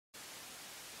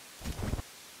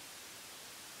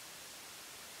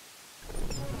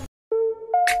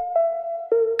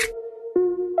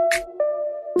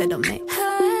little mix.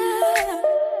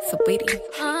 Sweetie.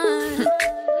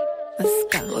 Let's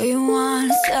go. We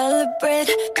wanna celebrate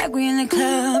like we in the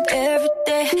club every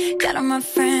day. Got all my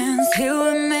friends here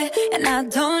with me, and I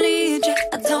don't need you,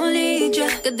 I don't need you.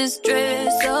 Got this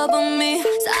dress up on me,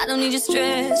 so I don't need your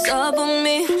stress up on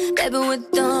me. Baby, we're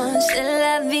done, c'est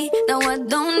la vie. No, I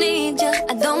don't need you,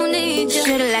 I don't need you.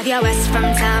 Should've left your ass from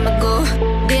time ago.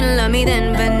 Didn't love me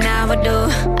then, but now I do.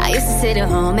 I used to sit at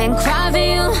home and cry for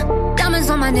you. Diamonds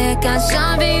on my neck, I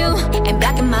shine for you. Ain't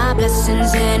blocking my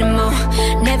blessings anymore.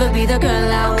 Never be the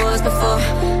girl I was before.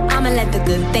 I'ma let the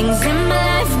good things in my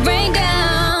life rain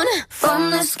down.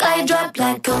 From the sky, drop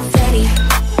like confetti.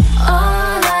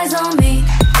 All eyes on me,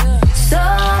 so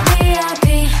VIP.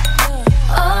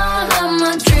 All of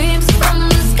my dreams from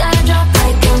the sky, drop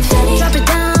like confetti. Drop it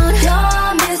down,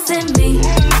 you're missing me,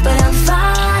 but I'm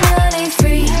finally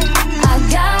free. I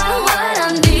got what I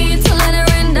need to let it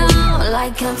rain down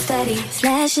like confetti.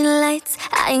 Flashing lights,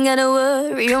 I ain't gotta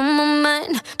worry on my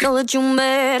mind. Know that you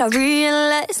mad, I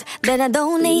realize that I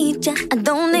don't need ya, I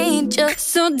don't need ya.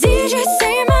 So DJ,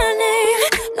 say my name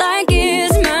like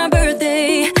it's my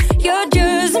birthday. You're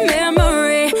just a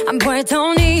memory, boy, I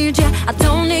don't need ya, I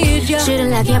don't need ya. Should've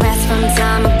left your ass from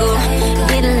time ago.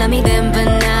 Didn't love me then, but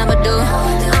now I do.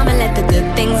 I'ma let the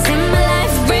good things in my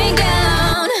life rain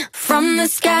down. From the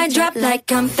sky, drop like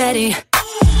confetti.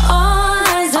 All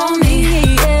eyes on me,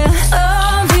 yeah.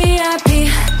 Oh, VIP.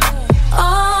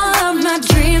 All of my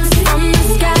dreams from the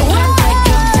sky, drop like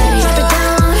confetti. Drop it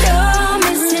down, you're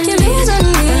missing me, but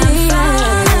I'm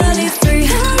finally free.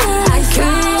 I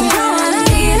got what I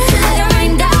need to let it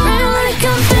rain down like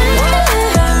confetti.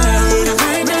 Let it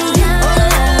rain down, let it rain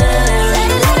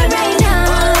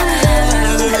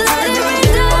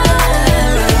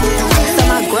down. So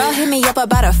my girl hit me up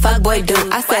about a fuckboy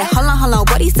dude. I said, hold on,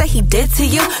 what he say he did to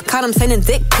you? Caught him sending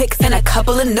dick pics and a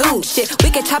couple of nudes. Shit, we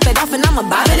can chop it off and I'ma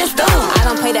bob it and stew. I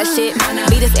don't play that shit,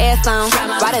 beat his ass on,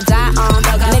 ride or die on.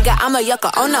 Nigga, I'm a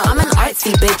yucca, oh no, I'm an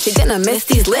artsy bitch. You're gonna miss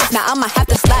these lips, now I'ma have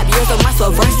to slap yours with my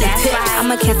subversive tips.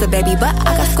 I'm a Cancer baby, but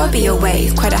I got Scorpio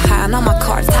waves. Quite a high on all my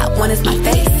cards, top one is my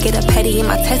face. Get a petty in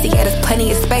my testy, yeah, there's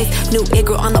plenty of space. New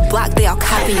Igor on the block, they all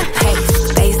copy and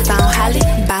paste. Face on Holly,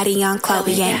 body on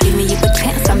Chloe. Ain't giving you a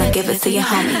chance, I'ma give it to your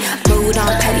homie. Mood on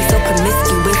petty, so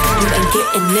promiscuous, you ain't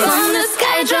getting this. From the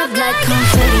sky, drop like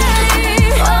confetti.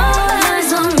 All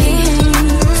eyes on me,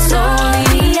 so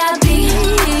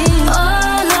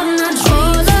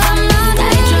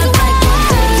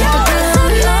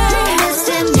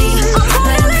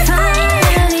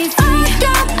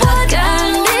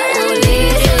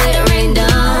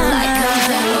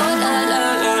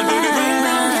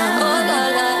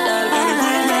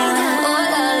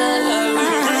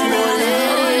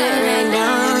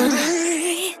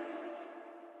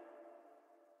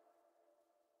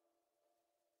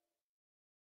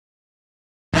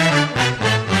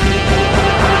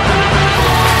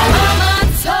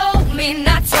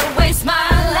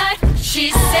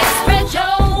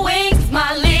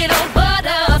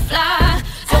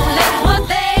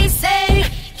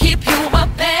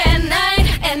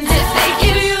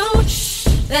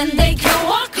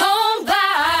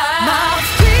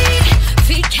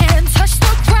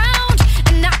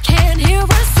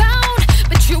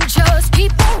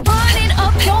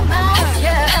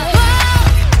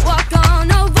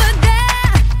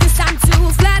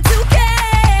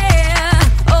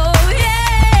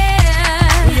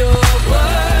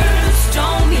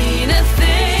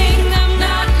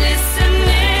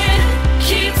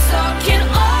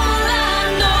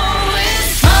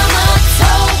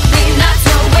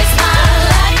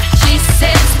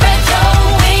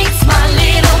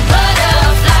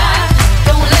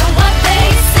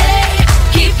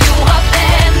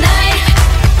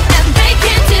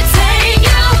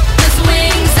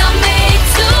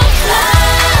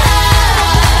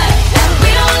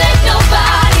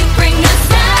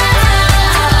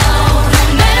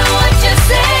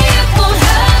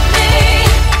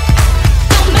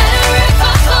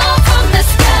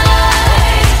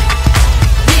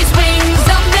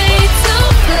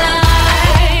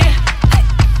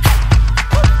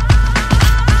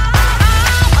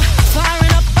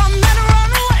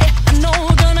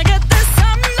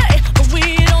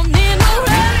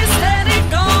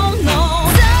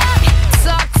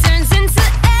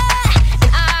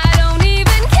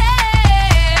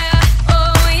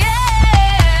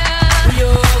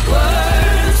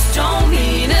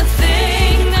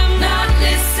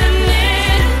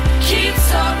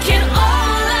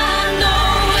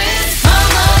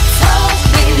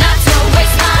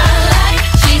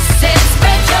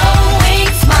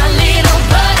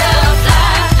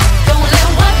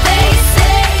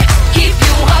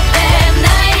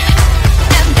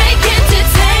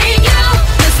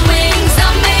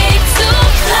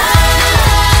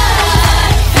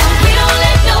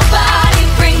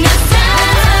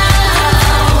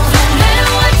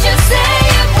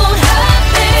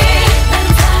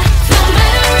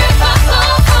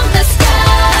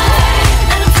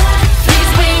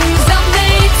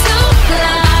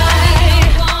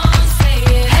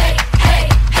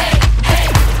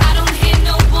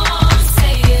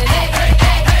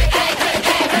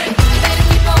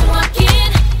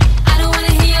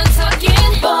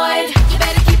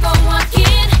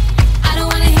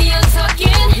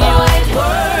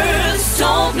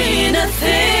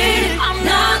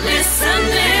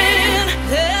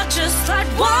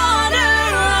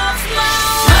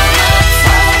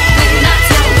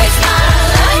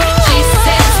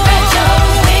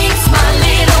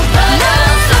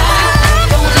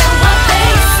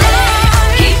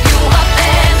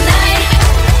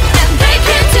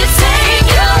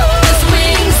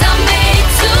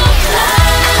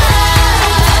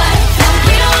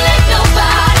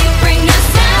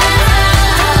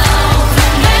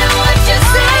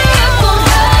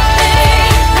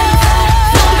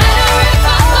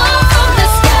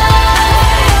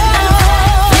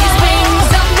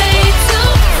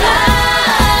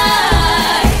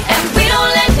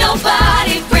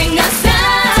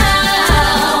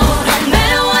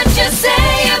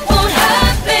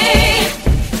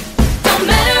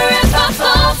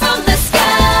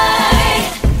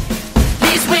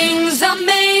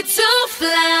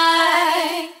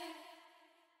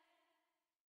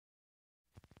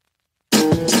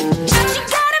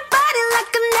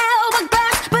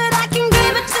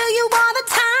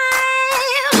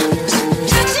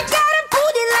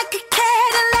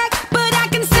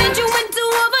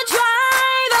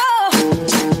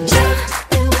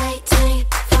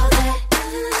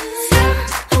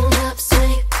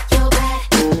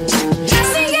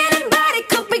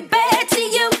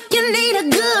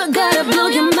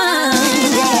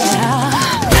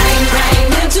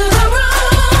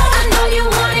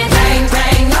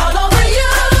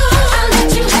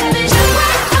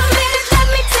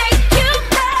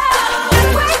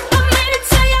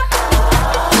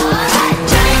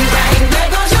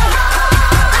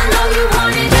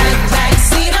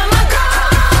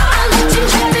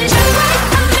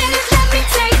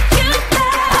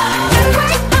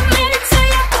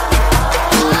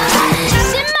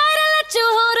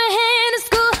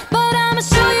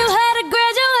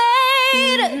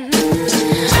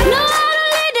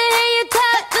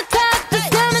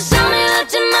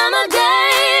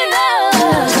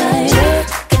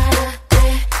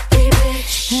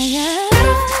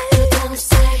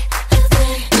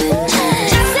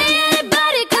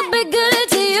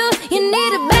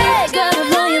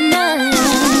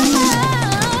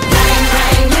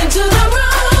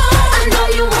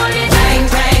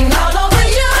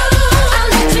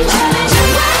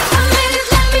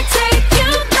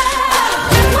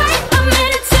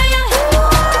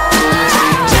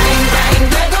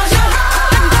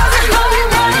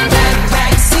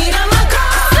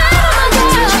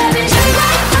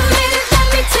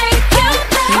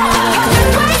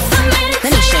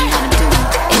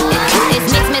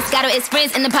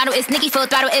Riz in the bottle, it's Nicki full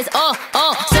throttle, it's all.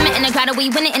 Swimming in the grotto,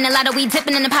 we winning in the lotto, we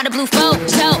dipping in the pot of blue flow.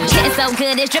 Show, getting so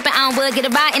good, it's dripping on wood, get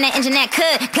a ride in that engine that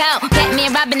could go.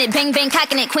 Batman robbing it, bang bang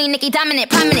cocking it, Queen Nicki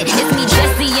dominant, prominent. It's me,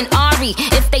 Jesse and Ari.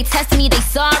 If they test me, they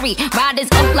sorry. Riders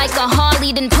up like a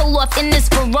Harley, then pull off in this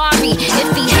Ferrari. If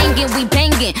he hanging, we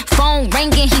banging. Phone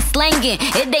ringing, he slanging.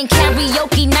 It ain't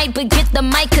karaoke night, but get the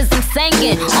mic, cause I'm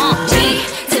singing. B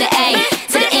to the A,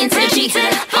 to the N, to the G, to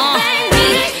the B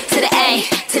to the A,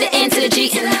 to the N, to the G.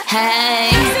 Hey.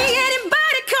 See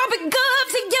anybody coming good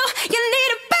to you? You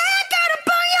need a back out up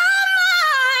on your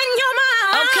mind, your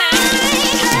mind. Okay.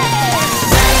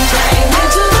 Bang, bang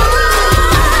into the room.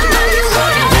 I know you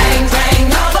want it. Bang, bang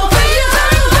all over you.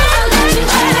 I'll let you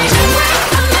try it.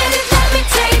 Wait a minute, let me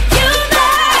take you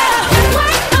there.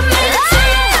 Wait a minute,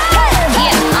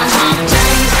 Yeah, bang,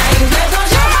 bang, there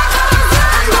goes your heart.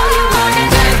 I know you want it.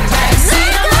 Bang, bang,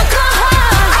 see the look on her.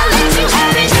 I'll let you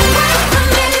have it. Wait a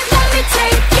minute, let me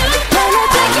take you there.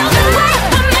 Take you there. Wait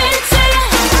a minute, say it.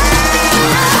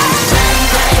 Bang,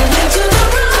 bang into the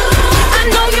room. I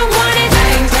know you want it.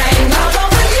 Bang, bang all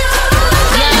over you.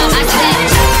 Yo, I said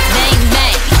bang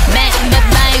bang, bang bang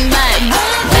bang bang,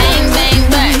 bang bang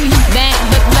bang, bang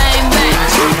bang bang.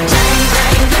 Bang,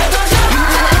 bang, there goes your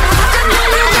heart. I know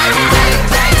you want it. Bang,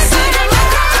 bang, see the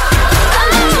look on her. I'll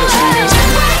let you have it.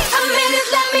 Wait a minute,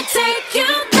 let me take you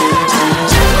there.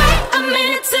 Wait a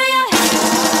minute, say it.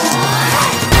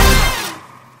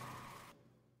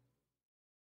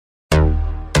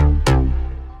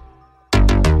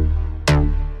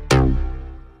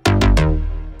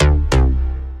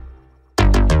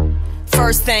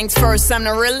 First things first, I'm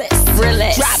the realest.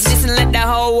 Drop this and let the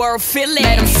whole world feel it.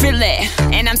 Let them feel it.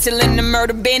 And I'm still in the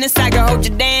murder business. I can hold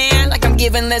you down like I'm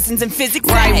giving lessons in physics.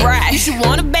 Right. You should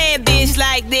want a bad bitch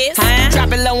like this.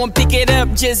 Drop it low and pick it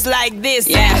up just like this.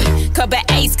 Yeah. Cup of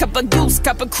Ace, cup of Goose,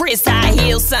 cup of Chris. High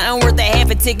heels, something worth a half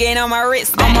a ticket on my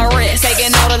wrist.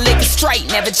 Taking all the liquor straight,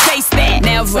 never chase that.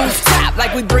 Never. Top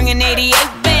like we bringing 88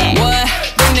 back. What?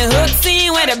 Bring the hooks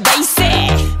in where the bass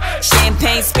at.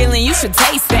 Champagne spilling, you should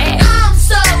taste that. I'm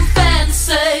so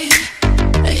fancy.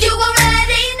 You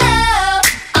already know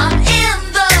I'm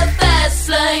in the fast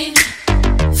lane.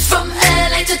 From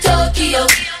LA to Tokyo,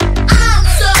 I'm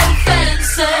so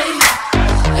fancy.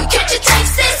 Can't you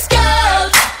taste this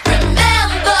gold?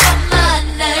 Remember my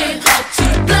name, how to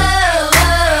blow.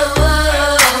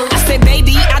 I said,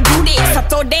 baby, I do this. I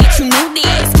thought that you knew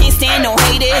this. Can't stand no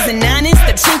haters and honest.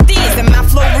 The truth is that my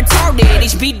flow retarded.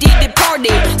 HBD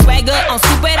departed. Swagger on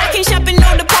stupid. I can't shop in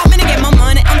no department to get my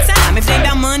money on time. If they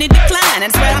about money, decline. I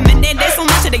swear I'm in that so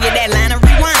much to get that line of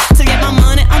rewind. To get my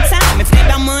money on time. If they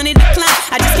about money, decline.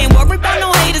 I just can't worry about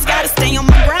no haters. Gotta stay on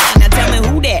my grind. Now tell me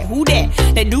who that?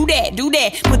 They do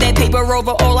that. Put that paper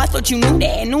over all. I thought you knew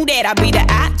that. I be the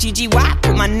I-G-G-Y.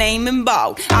 Put my name in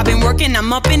bold. I've been working.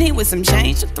 I'm up in here with some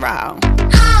change to throw.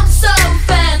 I'm so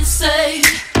fancy.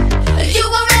 You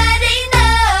already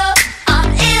know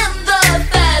I'm in the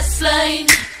fast lane.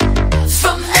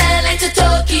 From LA to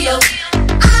Tokyo,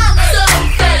 I'm so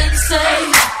fancy.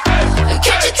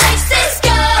 Can't you taste this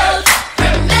gold?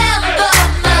 Remember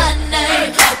my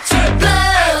name, how to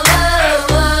blow.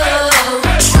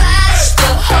 Trash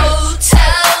the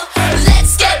hotel.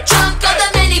 Let's get drunk on the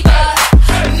minibar.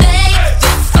 Make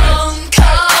the phone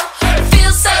call.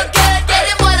 Feel so good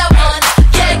getting what I want.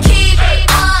 Yeah, keep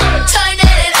on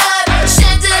turning it up.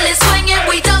 Chandelier swinging,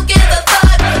 we don't give a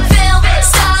fuck. Film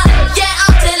star, yeah,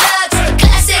 I'm deluxe.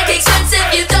 Classic expensive,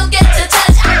 you don't get to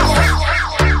touch.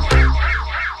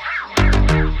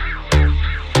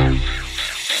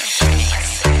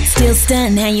 Still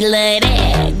stunned how you love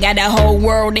that. Got the whole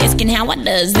world asking how I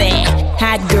does that.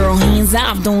 Hot girl, hands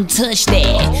off, don't touch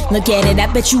that. Look at it, I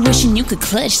bet you wishing you could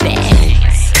clutch that.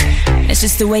 That's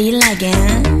just the way you like it,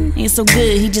 huh? It's so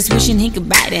good, he just wishing he could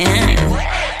bite it, huh?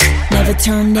 Never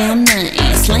turn down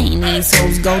nothing. Slaying these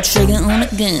hoes, go trigger on a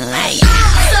gun like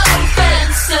I'm so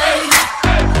fancy.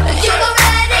 You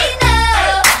already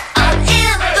know I'm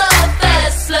in the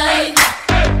fast lane.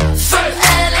 From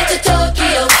LA to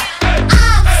Tokyo,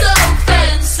 I'm so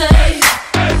fancy.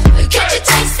 Can't you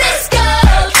taste this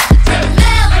gold?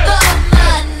 Remember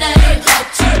my name, how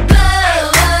to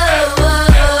blow.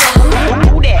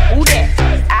 Who that?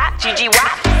 I-G-G-Y.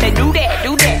 They do that.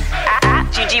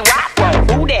 I-G-G-Y.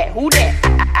 Who that?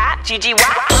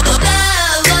 I-G-G-Y.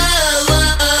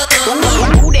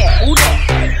 Who that?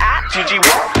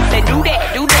 I-G-G-Y. They do that.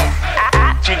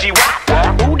 I-G-G-Y.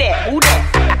 Who that?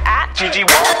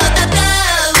 I-G-G-Y.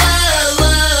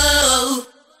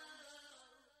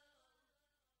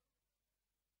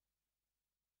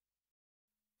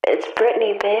 It's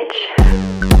Britney, bitch.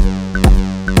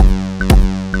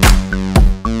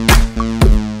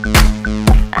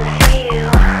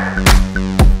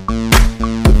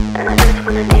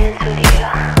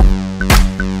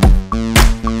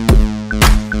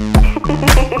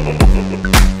 Every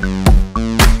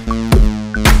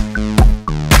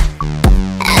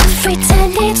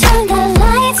time they turn the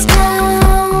lights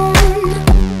down,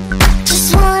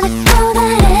 just wanna go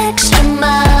that extra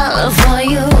mile for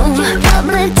you.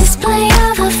 Public display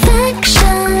of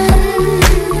affection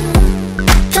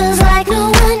feels like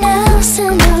no one else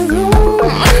in the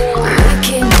room. We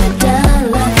keep it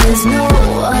down like there's no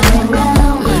one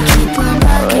around. We keep on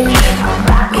rocking,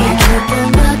 we keep on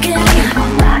rocking.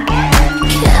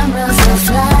 Cameras are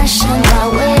flashing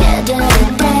while we're dirty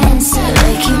dancing.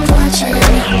 We keep watching,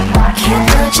 keep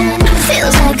watching.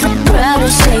 Feels like the crowd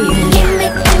is saying, give me,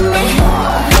 give me,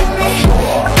 give me,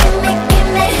 give me, give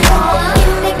me, give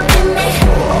me, give me, give me,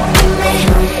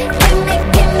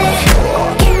 give me, give me, give me, give me,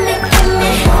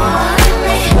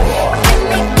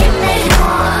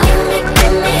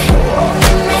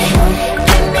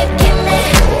 give me, give me,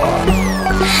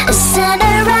 a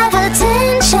center of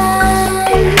attention.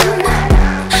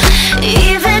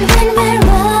 Even when we're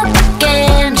up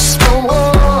against the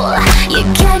wall, you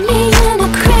got me in a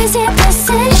crazy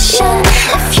position.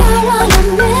 If you're on a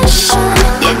mission,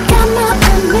 you got my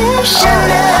permission.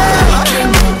 We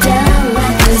keep it down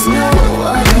like there's no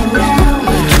one around.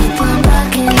 We keep on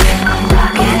rocking,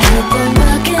 we keep on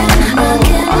rocking,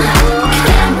 rocking.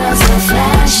 Cameras are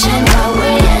flashing while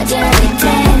we're dirty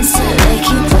dancing. We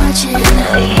keep watching,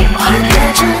 we keep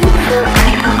watching. Give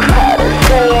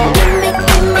me,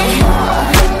 give me, give me,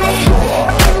 give me,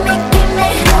 give me,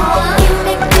 give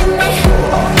me, give me,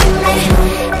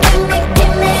 give me,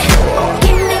 give me, give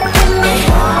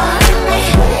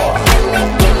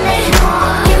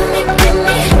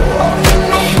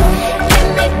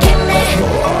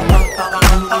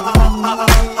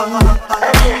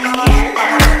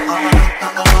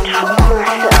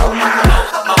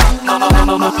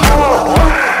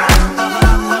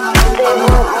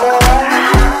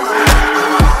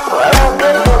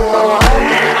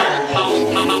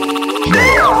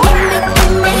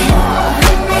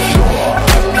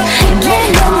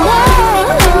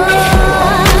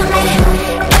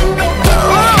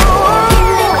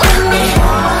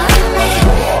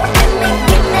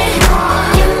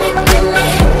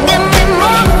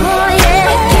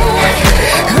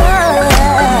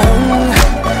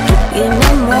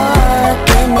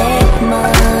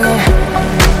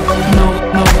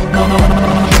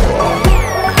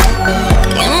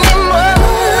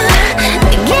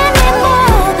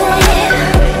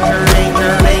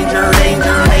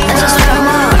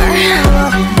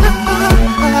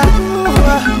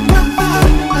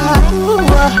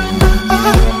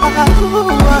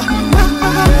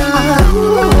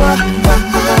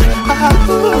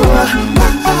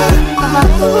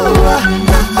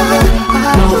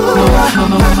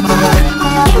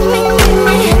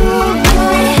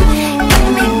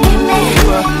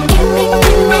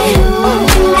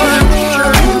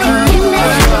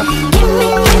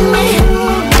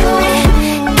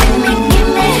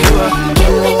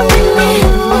me, give me,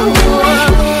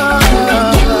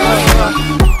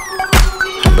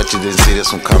 Bet you didn't see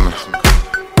this one coming.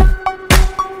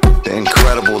 The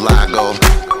incredible Lago,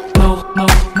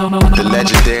 the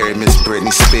legendary Miss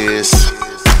Britney Spears,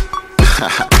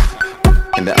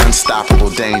 and the unstoppable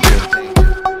Danger.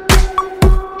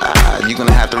 You're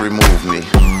gonna have to remove me,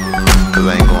 cause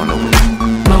I ain't going nowhere.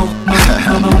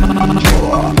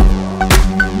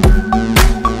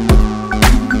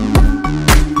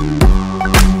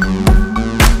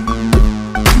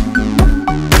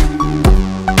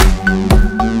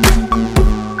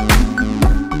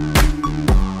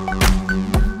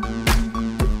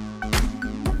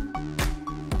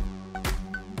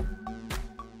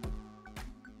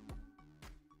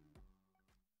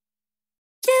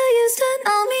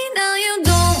 Know me, now you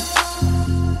don't.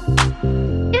 You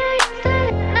used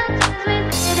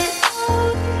to know me.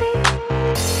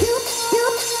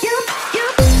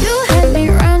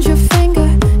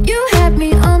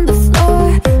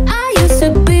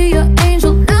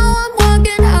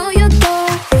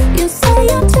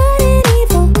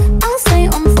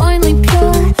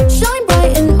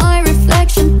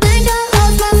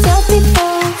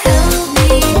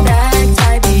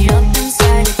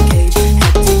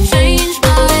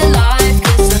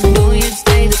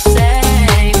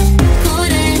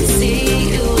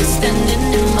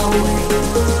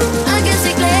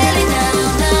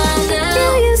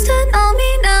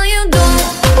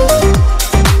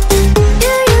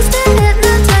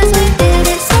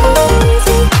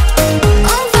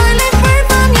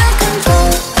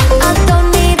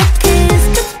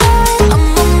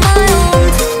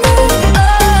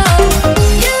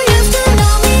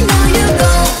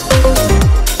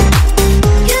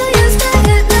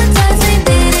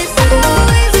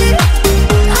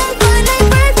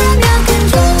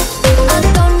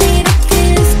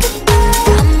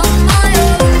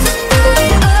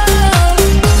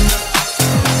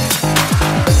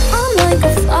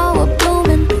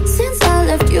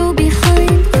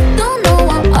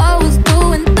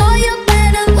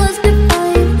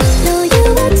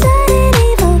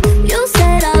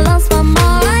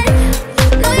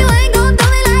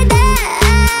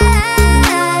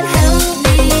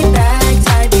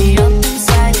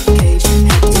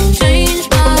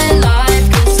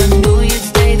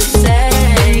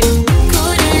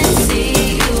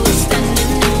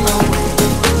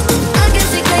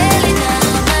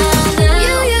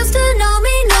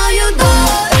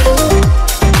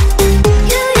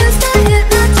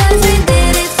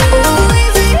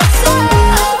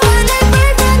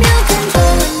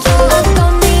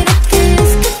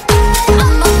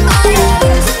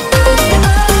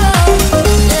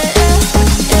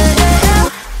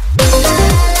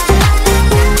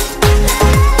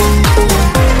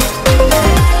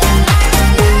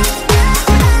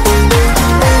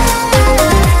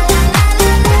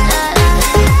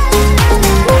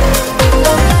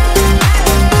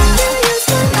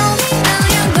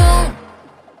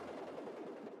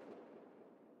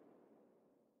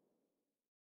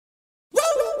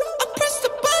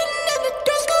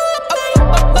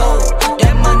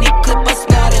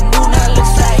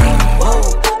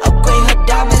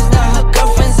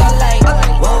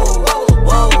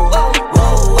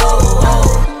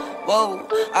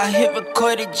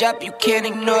 drop, you can't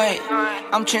ignore it.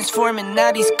 I'm transforming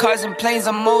now these cars and planes,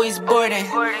 I'm always boarding.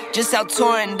 Just out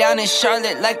touring down in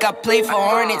Charlotte like I play for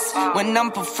Hornets. When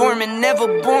I'm performing, never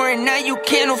boring, now you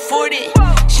can't afford it.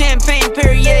 Champagne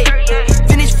Perrier,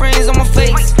 vintage friends on my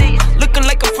face, looking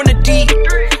like I'm from the deep.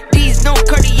 These no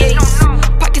Cartiers,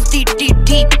 pockets deep, deep,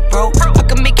 deep, bro. I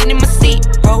can make it in my seat,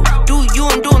 bro. Do you,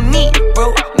 I'm doing me,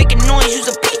 bro. Making noise, use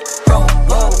a peep, bro.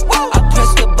 Whoa, whoa. I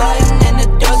press the button and the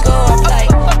doors go off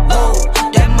like, whoa.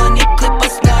 That money clip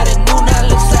us now, the new now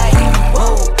looks like,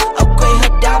 whoa. Upgrade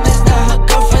her diamonds, now her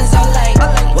girlfriends are like,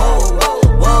 whoa,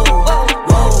 whoa, whoa,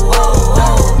 whoa,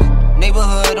 whoa.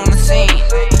 Neighborhood on the scene,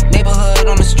 neighborhood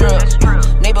on the strip,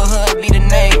 neighborhood be the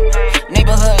name,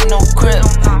 neighborhood no crib,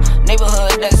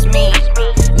 neighborhood that's me,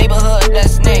 neighborhood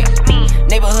that's Nick,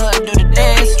 neighborhood do the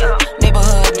dance,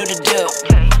 neighborhood do the dip.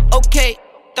 Okay,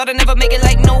 thought I'd never make it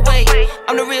like no way.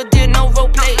 I'm the real deal, no role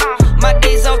play. My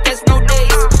days off, that's no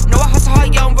days. No, I hustle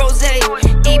hard, young rose. E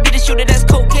be the shooter, that's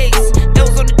cold case.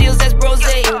 Those on the deals, that's brose.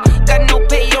 Got no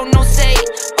pay, don't no say.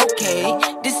 Okay,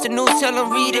 this the news, tell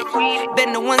them read it.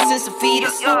 Been the one since a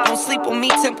fetus. Don't sleep on me,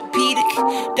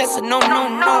 Tempur-Pedic. That's a no, no,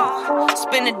 no.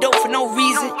 Spending dope for no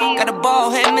reason. Got a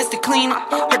bald head, Mr. Cleaner.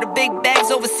 Heard the big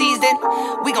bags overseas, then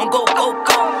we gon' go, go,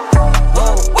 go.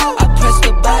 Whoa, I press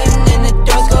the button and the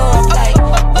doors go off like,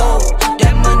 whoa.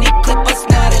 That money clip us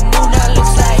now, the new now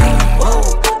looks like, whoa.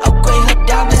 Upgrade her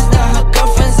diamonds, now her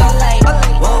girlfriends are like,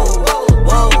 whoa, whoa,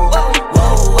 whoa,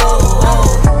 whoa,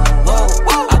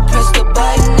 whoa. I press the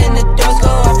button and the doors go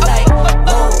off like,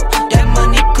 whoa. That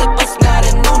money clip us now,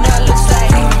 the new now looks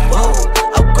like, whoa.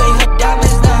 Upgrade her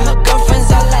diamonds, now her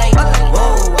girlfriends are like,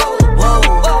 whoa, whoa,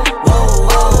 whoa, whoa.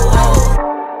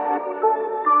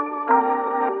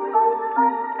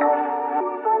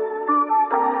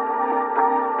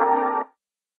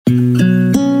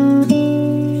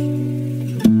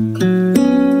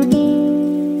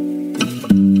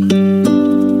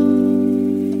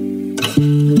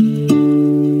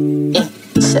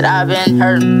 Said I've been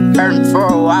hurting for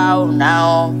a while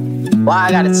now. Why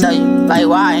I gotta tell you, like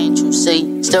why ain't you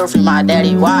see? Still free my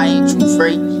daddy, why ain't you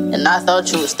free? And I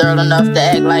thought you was thorough enough to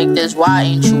act like this, why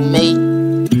ain't you me?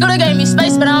 You done gave me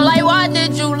space, but I'm like, why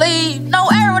did you leave? No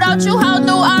air without you, how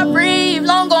do I breathe?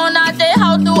 Long gone out there,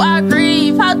 how do I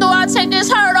grieve? How do I take this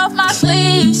hurt off my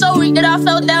sleeve? So weak that I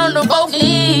fell down to both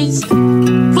knees.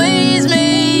 Please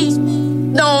me,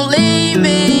 don't leave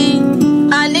me.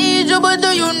 I need you, but do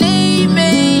you need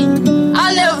me?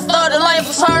 I never thought that life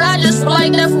was hard, I just feel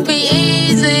like that would be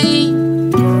easy.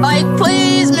 Like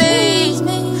please me,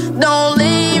 don't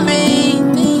leave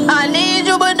me. I need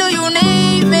you, but do you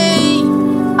need me?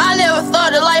 I never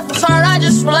thought that life was hard, I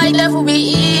just feel like that would be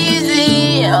easy.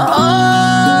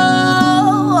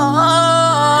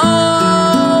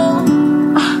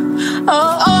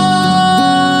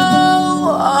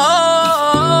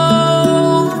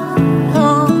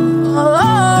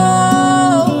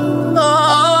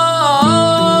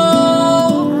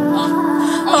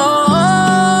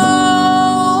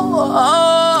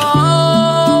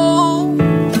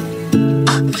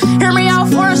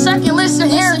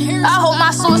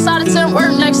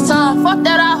 Fuck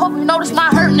that, I hope you notice my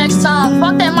hurt next time.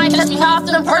 Fuck that, might catch me high off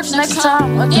to them perks next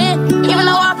time. Again, even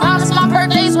though I promised my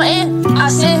birthdays were in, I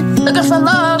sin, looking for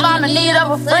love, I'm in need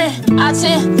of a friend. I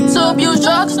tend to abuse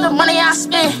drugs, the money I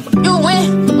spend. You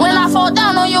win, when I fall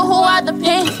down on you, who I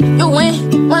depend. You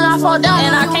win, when I fall down,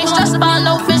 and I can't stress about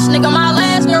no bitch, nigga. My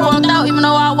last girl walked out, even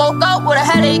though I woke up with a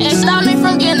headache. Ain't stopped me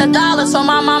from getting a dollar, so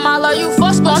my mama, I love you,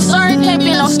 fuck, I'm sorry, can't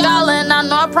be no scholar. And I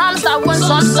know I promised I wouldn't,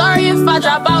 so I'm sorry if I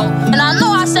drop out. And I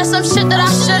know I said some shit that I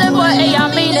shouldn't, but hey,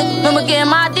 I mean it. Remember getting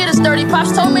my Adidas dirty,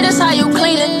 pops told me this how you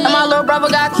clean it. And my little brother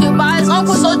got killed by his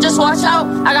uncle, so just watch out.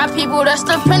 I got people that's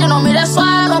depending on me, that's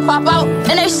why I don't pop out.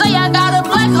 And they say I got a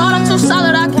black heart, I'm too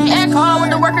solid, I can't act hard.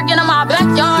 With the work again in my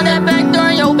backyard, that back door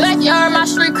in your backyard. My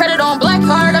street credit on black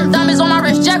card, them diamonds on my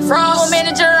wrist, Jack Frost.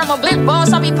 Manager, I'm a big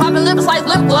boss, I be popping lips like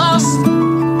lip gloss.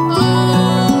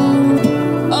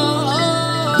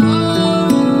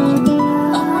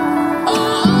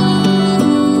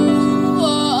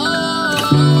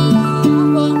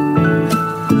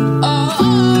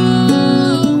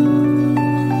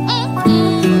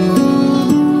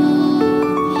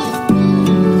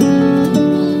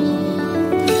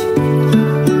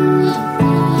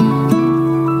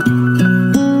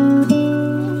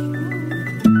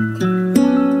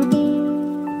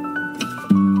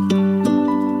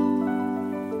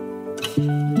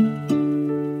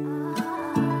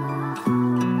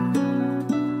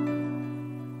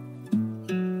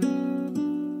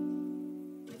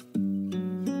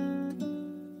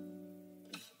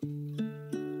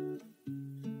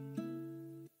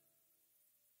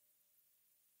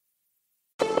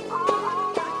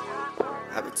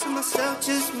 myself,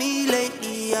 just me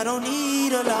lately. I don't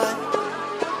need a lot.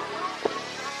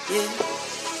 Yeah,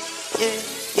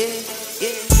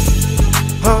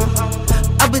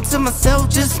 I've been to myself,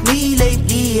 just me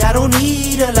lately. I don't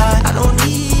need a lot. I don't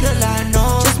need a lot,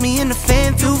 no. Just me and the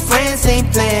fam, few friends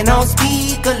ain't playing. I don't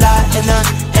speak a lot,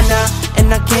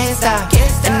 and I can't stop.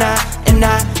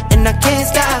 And I can't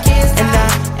stop.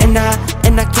 And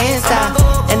I can't stop.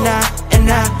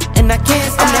 And I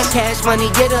can't stop. I'm that cash money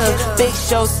getter, big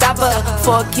show stopper.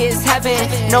 4 kids having,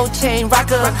 no chain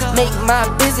rocker. Make my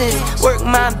business, work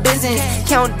my business.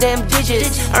 Count them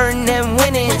digits, earn them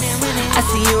winnings. I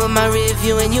see you in my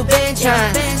review and you been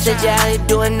trying. Said you out here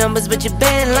doing numbers but you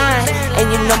been lying.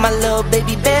 And you know my little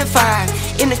baby been fine.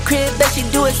 In the crib bet she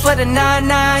do it for the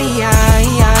 9-9.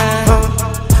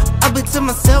 I've been to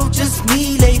myself, just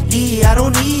me lately. I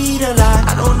don't need a lot.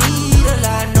 I don't need a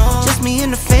lot, no. Just me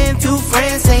and the fam, few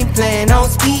friends ain't playing. I don't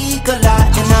speak a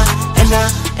lot,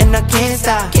 and I can't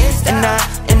stop. And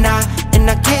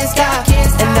I can't stop.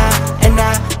 And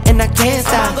I can't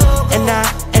stop.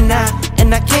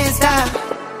 And I can't stop.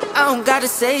 I don't gotta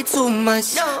say too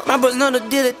much. My bros know the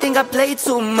deal, they think I play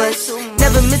too much.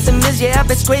 Never miss a miss, yeah, I've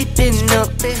been scraping up.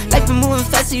 Life been moving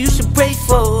fast, so you should pray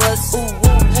for us.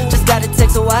 Just got a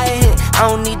text, so I hit. I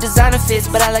don't need designer fits,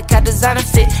 but I like how designer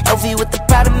fit. LV with the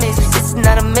Prada mix, this is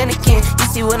not a mannequin. You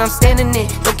see what I'm standing in,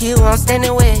 don't care who I'm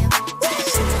standing with.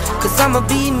 Cause I'ma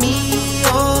be me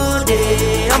all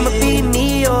day. I'ma be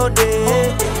me all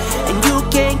day. And you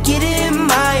can't get in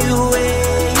my way.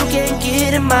 You can't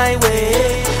get in my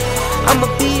way. I'ma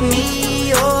be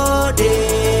me all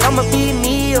day. I'ma be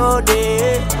me all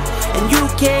day. And you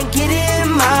can't get in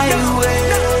my way.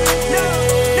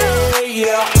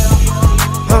 Yeah.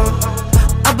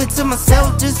 I've been to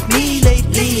myself, just me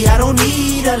lately. I don't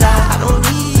need a lot. I don't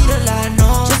need a lot,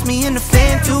 no. Just me and the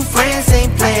fam, few friends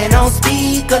ain't playing. I don't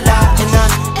speak a lot.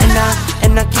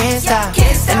 And I can't stop.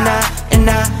 And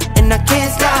I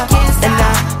can't stop.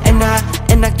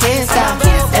 And I can't stop.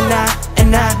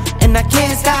 And I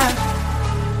can't stop.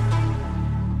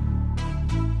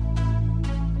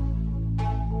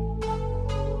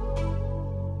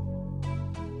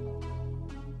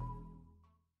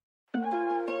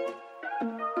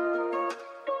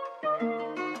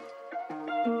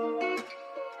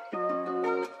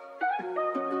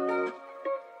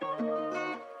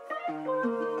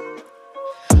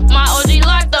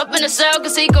 Up in the cell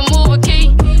cause he could move a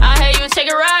key. I had you take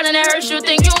a ride and it hurts you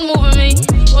think you moving me.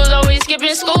 Was always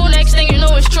skipping school, next thing you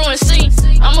know it's truancy.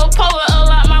 I'm a poet, a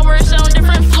lot, my words sound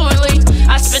different fluently.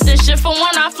 I spit this shit for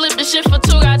 1, I flip this shit for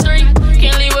 2, got 3.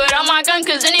 Can't leave without my gun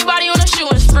cause anybody on the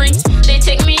shooting spree. They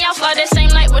take me out like that same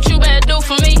night, what you better do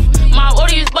for me. My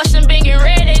order is bustin' big and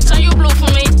red, they turn you blue for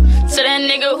me. So that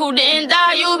nigga who didn't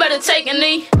die, you better take a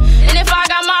knee. And if I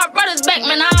got my brothers back,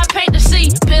 man, I'll paint the sea.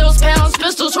 Pills, pounds,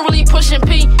 pistols, who really pushing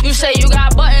P. You say you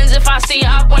got buttons, if I see you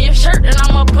up on your shirt, then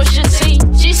I'ma push your T.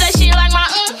 She say she like my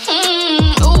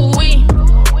ooh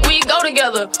we go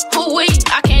together, who we?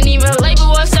 I can't even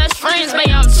label us as friends, babe,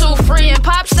 I'm too free. And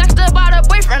pop sexed about a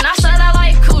boyfriend, I said I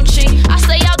like coochie. I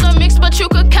stay out the mix, but you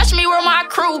could catch me where my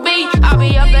crew be. I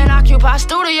be up in Occupy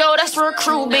Studio, that's where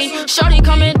crew be. Shorty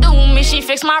come and do me, she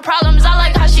fix my problems, I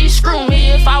like how she screw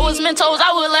me. If I was Mentos,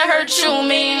 I would let her chew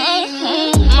me.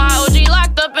 My OG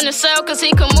locked up in the cell cause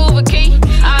he could move a key.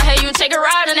 I had you take a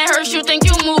ride and it hurts you think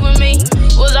you moving me.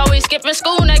 Was always skipping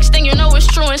school, next thing you know it's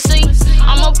truancy.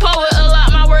 I'm a poet, a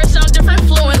lot, my words sound different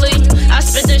fluently. I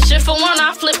spit this shit for 1,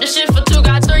 I flip this shit for 2,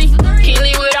 got 3. Can't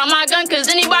leave without my gun cause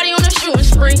anybody on the shooting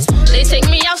spree. They take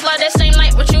me out like that same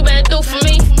night, what you better do for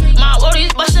me. My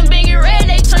order's bustin' big and red,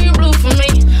 they turn you blue for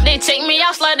me. They take me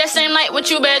out like that same night, what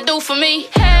you better do for me.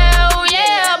 Hell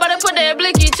yeah, better put that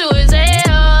blicky to his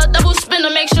hell. Double spin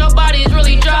to make sure bodies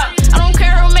really drop. I don't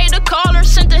care who made the call or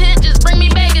sent the hit, just bring me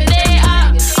back a day.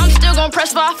 I'm still gon'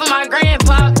 press bar for my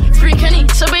grandpa. Free Kenny,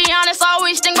 to be honest, I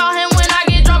always think about him when I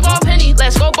get drunk on penny.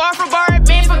 Let's go bar for bar,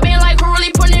 band for band, like who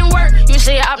really putting in work. You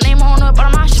say I name on up, but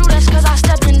I'm not sure that's cause I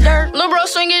stepped in dirt. Lil' bro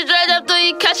swing his dreads up till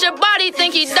he catch your body,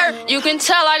 think he dirt. You can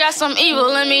tell I got some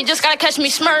evil in me, just gotta catch me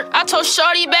smirk. I told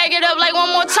Shorty bag it up like 1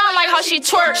 more time, like how she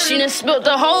twerk. She done spilled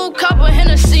the whole cup of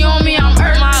Hennessy on me, I'm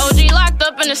hurt. My OG locked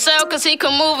up in the cell cause he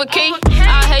could move a key.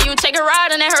 I had you take a ride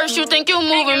and it hurts you think you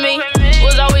moving me.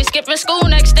 Was always skipping school,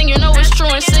 next thing you know it's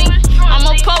truancy. I'm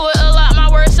a poet, a lot, my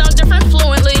words sound different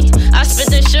fluently. I spit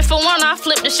this shit for 1, I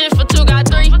flip this shit for 2, got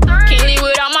 3. Can't leave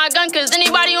without my gun cause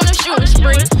anybody on the shooting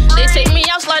spree. They take me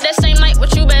out like that same night,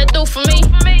 what you better do for me.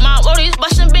 My order's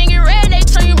bustin' big and red, they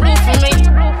turn you blue for me.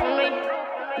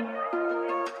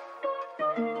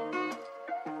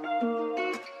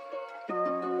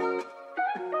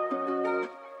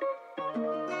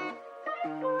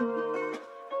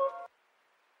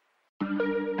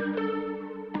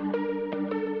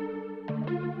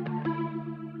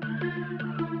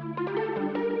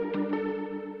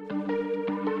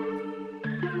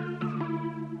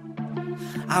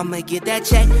 I'ma get that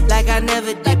check like I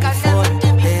never did before.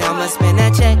 Then I'ma spend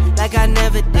that check like I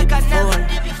never did before.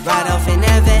 Ride off in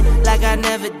that vet like I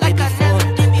never did before.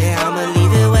 Then I'ma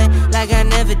leave it wet like I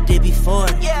never did before.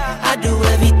 I do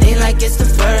everything like it's the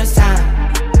first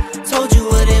time. Told you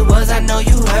what it was, I know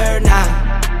you heard now.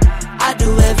 I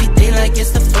do everything like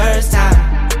it's the first time.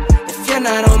 If you're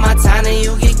not on my time, then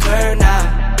you get curved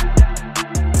now.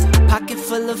 Pocket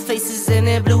full of faces and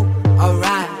it blue,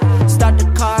 alright. Start the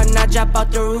car and I drop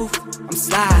out the roof, I'm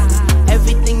sliding.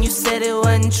 Everything you said, it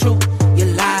wasn't true, you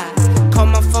lied. Call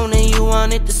my phone and you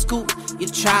wanted the scoop, you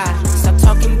tried. Stop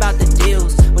talking about the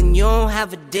deals when you don't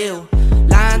have a deal.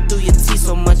 Lying through your teeth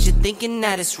so much you're thinking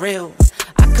that it's real.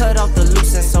 I cut off the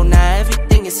loose and so now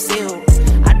everything is sealed.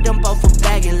 I dump off a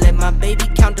bag and let my baby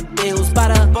count the bills.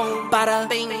 Bada boom, bada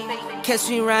bing. Catch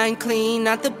me riding clean,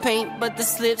 not the paint but the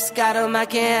slips. Got 'em, I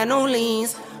can't have no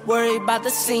leans. Worry about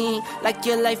the scene, like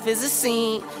your life is a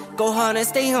scene. Go hard and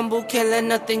stay humble, can't let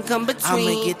nothing come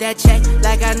between. I'ma get that check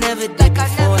like I never did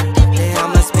before. Then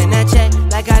I'ma spend that check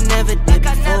like I never did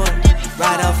before.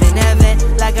 Ride off in that vet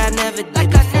like I never did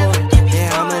before.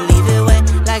 Then I'ma leave it wet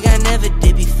like I never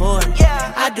did before.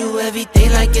 I do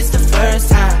everything like it's the first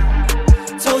time.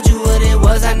 Told you what it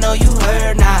was, I know you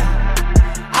heard now.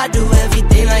 I do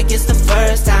everything like it's the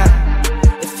first time.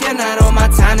 If you're not on my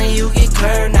time, then you get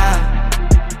curved now.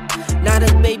 Not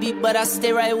a baby, but I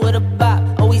stay right with a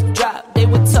bop. Always drop. They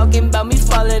were talking about me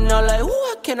falling, all like, ooh,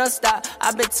 I cannot stop.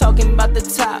 I've been talking about the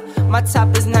top. My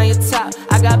top is now your top.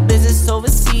 I got business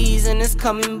overseas and it's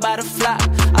coming by the flock.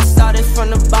 I started from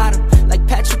the bottom, like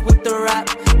Patrick with the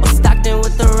rock, or Stockton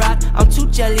with the rock. I'm too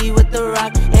jelly with the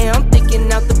rock, and I'm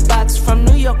thinking out the box. From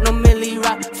New York, no Millie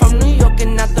Rock. From New York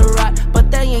and not the rock, but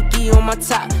that Yankee on my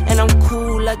top. And I'm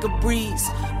cool like a breeze,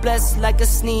 blessed like a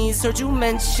sneeze. Heard you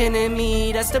mentioning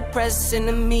me, that's depressing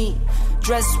to me.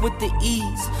 Dressed with the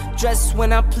ease, dressed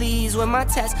when I please. With my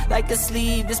tats like a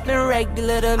sleeve, it's been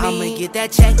regular to me. I'ma get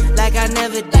that check like I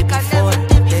never did before.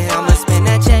 Then I'ma spend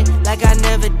that check like I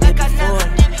never did before.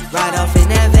 Ride off in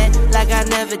that vet like I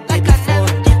never did before.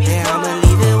 Then I'ma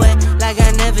leave it wet like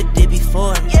I never did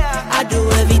before. I do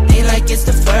everything like it's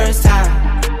the first time.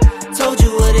 Told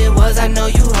you what it was, I know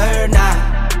you heard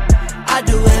now. I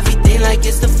do everything like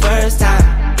it's the first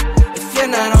time. If you're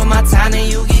not on my time, then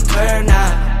you get curved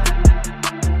now.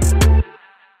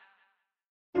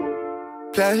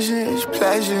 Pleasure is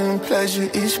pleasure and pleasure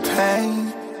is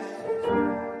pain.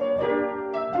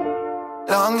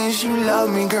 Long as you love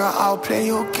me, girl, I'll play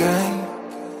your game.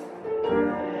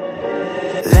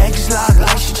 Legs locked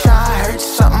like she try hurt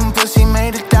something. Pussy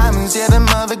made of diamonds, yeah, them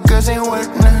other girls ain't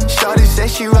worth none. Shorty say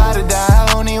she ride or die,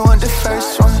 I only want the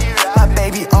first one. My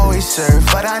baby always serve,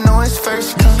 but I know it's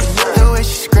first come. The way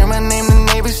she scream my name, the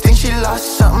neighbors think she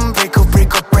lost something. Break her,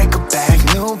 break her, break her back.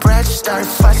 New breath, start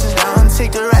fussing. I don't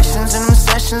take directions in them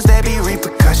sessions, there be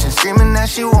repercussions. Screaming that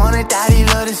she want it, daddy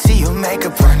love to see you make her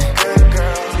burn it.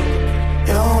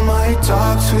 You're my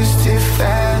dark, twisted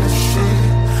fantasy.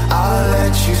 I'll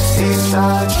let you see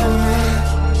sides of me,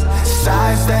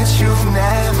 sides that you've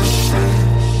never seen.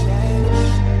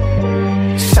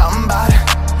 Somebody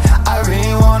I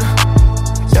really wanna,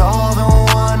 you're the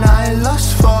one I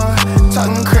lust for.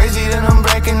 Talking crazy, then I'm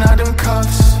breaking out them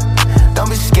cuffs. Don't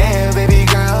be scared, baby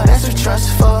girl, that's what trust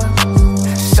for.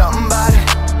 Somebody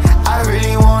I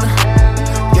really wanna,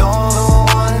 you're the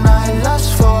one I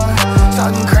lust for.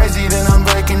 Talking crazy, then I'm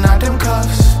breaking out them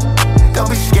cuffs. Don't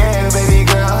be scared, baby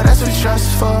girl, that's what trust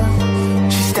for.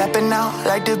 She stepping out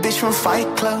like the bitch from Fight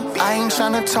Club. I ain't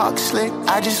tryna talk slick,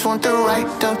 I just want the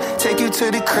right up. Take you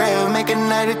to the crib, make a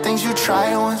night of things you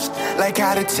try once. Like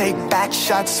how to take back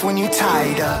shots when you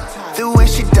tied up. The way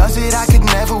she does it, I could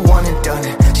never wanna done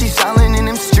it. She's silent in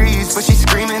them streets, but she's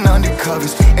screaming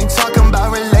undercovers. Ain't talking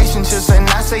about relationships, and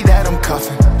I say that I'm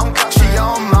cuffing. She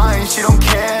all mine, she don't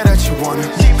care that you wanna.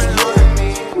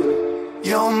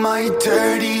 You're my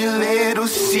dirty little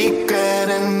secret,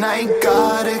 and I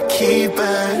gotta keep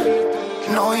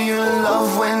it. Know you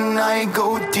love when I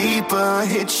go deeper,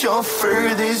 hit your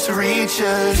furthest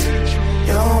reaches.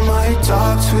 You're my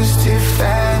dark, twisted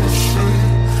fantasy.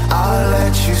 I'll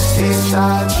let you see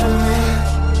sides of me,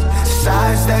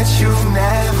 sides that you've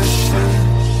never seen.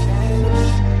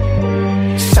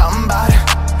 Somebody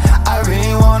I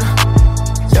really wanna,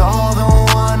 you're the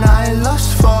one I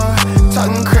lust for.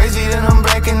 Talking crazy, then I'm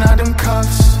breaking out them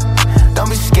cuffs. Don't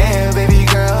be scared, baby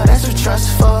girl, that's what trust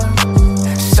for.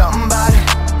 Somebody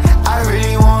I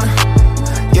really wanna,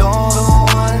 you're the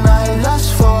one I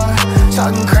lust for.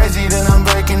 Talking crazy, then I'm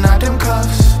breaking out them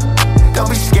cuffs. Don't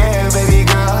be scared, baby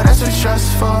girl, that's what trust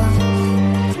for.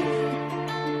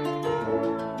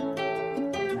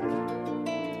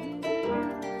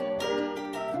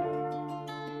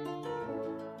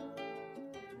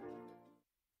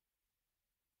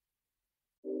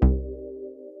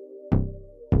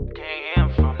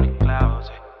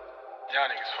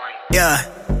 Yeah.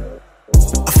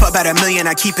 I fuck about $1 million,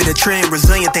 I keep it a trend.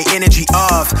 Resilient, they energy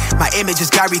off. My image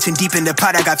just got reaching deep in the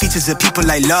pot. I got features of people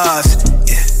like Lost.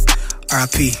 Yeah.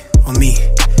 R.I.P. on me.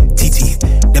 TT.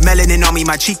 The melanin on me,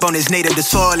 my cheekbone is native. The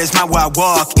soil is my where I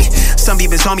walk. Some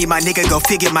beavers on me, my nigga, go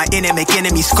figure. My inner make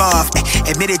enemy scoff.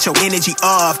 Admit it, your energy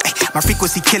off. My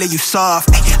frequency killer, you soft.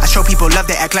 I show people love,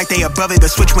 they act like they above it, but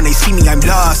switch when they see me, I'm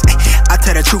lost. I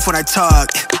tell the truth when I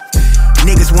talk.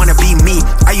 Niggas wanna be me.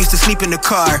 I used to sleep in the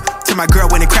car till my girl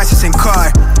when it crashes in car.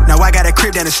 Now I got a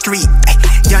crib down the street.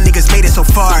 Young niggas made it so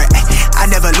far. I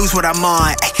never lose what I'm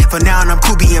on. For now I'm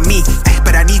cool being me,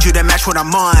 but I need you to match what I'm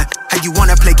on. How you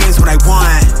wanna play games when I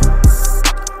won?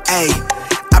 Ay,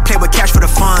 I play with cash for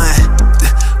the fun.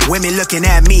 Women looking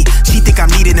at me, she think I'm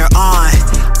needing her on.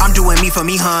 I'm doing me for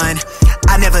me, hun.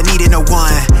 I never needed no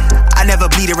one. I never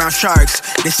bleed around sharks.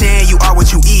 They're saying you are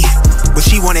what you eat, but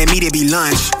she wanted me to be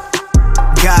lunch.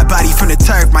 God body from the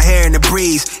turf, my hair in the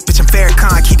breeze. Bitch, I'm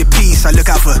Farrakhan, keep the peace, I look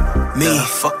out for me. Yeah,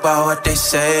 fuck about what they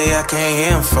say, I can't hear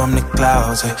them from the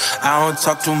clouds. Ay. I don't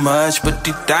talk too much, but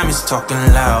the diamonds talking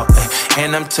loud. Ay.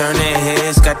 And I'm turning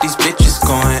heads, got these bitches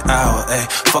going out. Ay.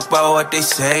 Fuck about what they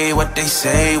say, what they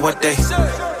say, what they say.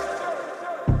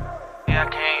 Yeah, I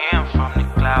can't hear them from the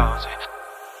clouds. Ay.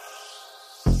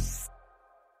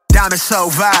 Diamond so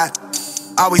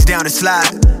vibe, always down to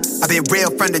slide. I've been real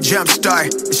from the jump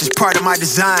start, it's just part of my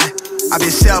design. I've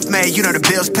been self-made, you know the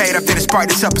bills paid, I finished part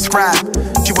to subscribe.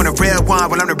 You want a real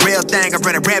one, well I'm the real thing, I'm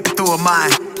running rampant through a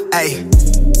mind. Ayy,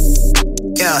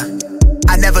 yeah,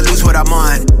 I never lose what I'm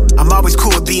on. I'm always cool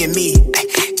with being me,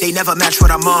 they never match what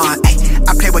I'm on.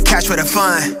 I play with cash for the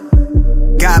fun.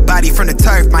 God body from the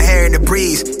turf, my hair in the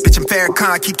breeze. Bitch, I'm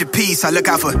Farrakhan, keep the peace, I look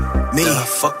out for me. Yeah,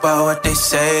 fuck about what they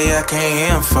say, I can't hear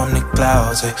them from the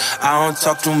clouds. Ay. I don't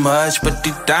talk too much, but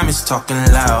the diamonds talking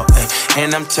loud. Ay.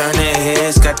 And I'm turning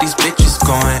heads, got these bitches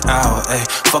going out. Ay.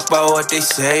 Fuck about what they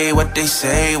say, what they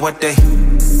say, what they.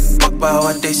 Fuck about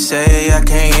what they say, I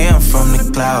can't hear them from the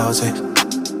clouds. Ay.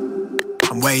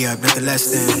 I'm way up, nothing less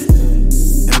than,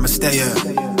 and I'ma stay up.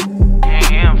 Can't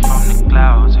hear them from the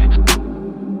clouds. Ay.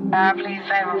 God, please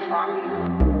favor for me.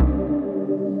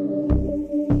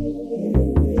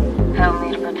 Help me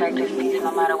to protect this peace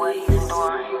no matter what he's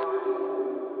enduring.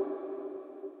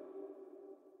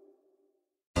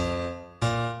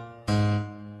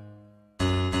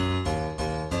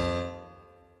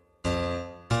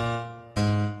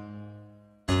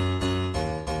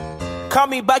 Call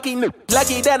me Bucky,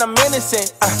 lucky that I'm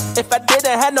innocent. If I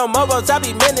didn't have no morals, I'd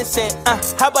be menacing.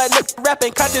 How about nigga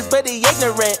rapping conscious but he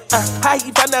ignorant? How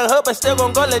he from the hood but still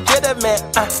gon' go legitimate?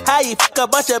 How he fuck a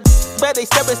bunch of but they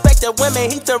still respect the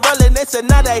women? He to rollin' this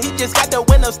another, he just got the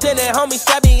windows tinted. Homie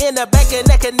stab me in the back and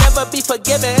that can never be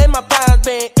forgiven. And my palms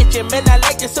been itching, man, I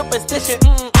like your superstition.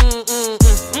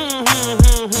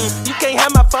 You can't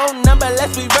have my phone number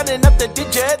unless we running up the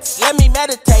digits. Let me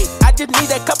meditate, I just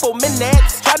need a couple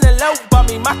minutes. Tryna low by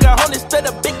me, my cojones to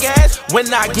the big ass.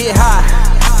 When I get high,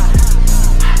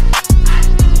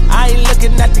 I ain't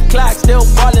looking at the clock, still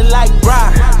ballin' like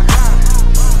Brian.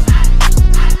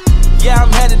 Yeah,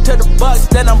 I'm headed to the Bucks,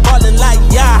 then I'm ballin' like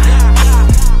yeah.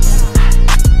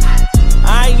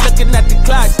 I ain't looking at the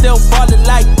clock, still ballin'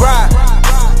 like Brian.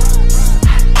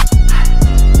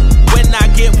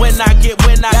 When I get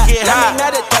high, let me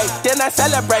meditate, then I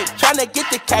celebrate. Tryna get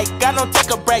the cake, I don't take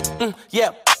a break.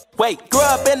 Yeah. Wait, grew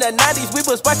up in the 90s, we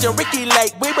was watching Ricky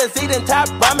Lake. We was eating top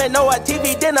ramen, no a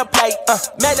TV dinner plate.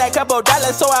 Made a couple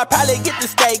dollars, so I probably get the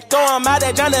steak. Throw 'em out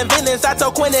at John and Venice, I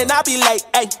told Quinn and I'll be late.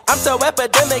 Ay, I'm so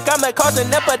epidemic, I'm a cause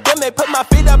an epidemic. Put my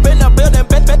feet up in the building,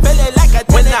 feeling like a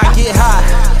tenant. When I get high,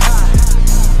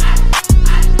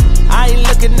 I ain't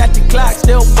looking at the clock,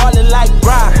 still ballin' like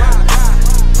Brian.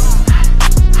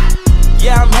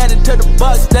 Yeah, I'm headed to the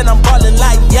Bucks, then I'm ballin'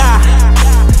 like yeah.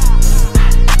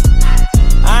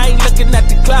 I ain't looking at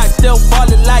the clock, still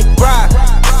ballin' like Brian.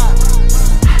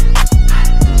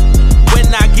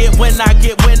 When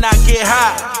I get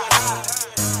high.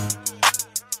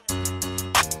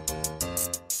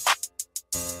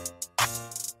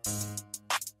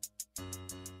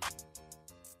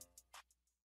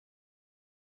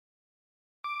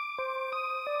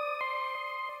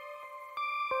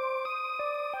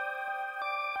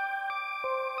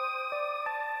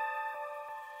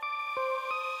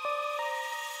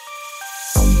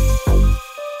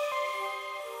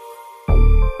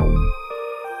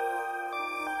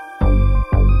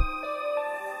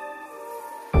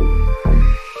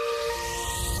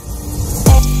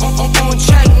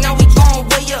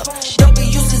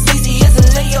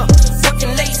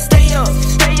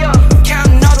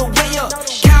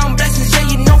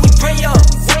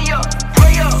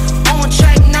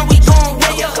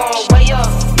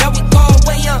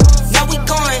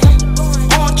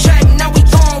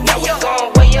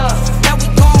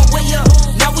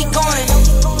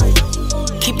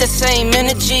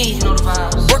 G.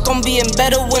 Work on being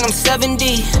better when I'm 70.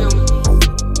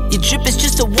 Your drip is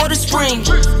just a water spring.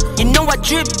 You know I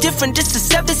drip different, just the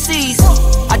 7 C's.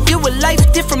 I deal with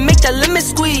life different, make that lemon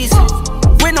squeeze.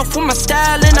 Went off for my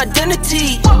style and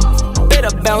identity.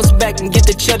 Better bounce back and get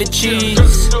the cheddar cheese.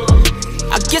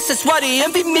 I guess that's why they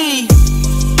envy me.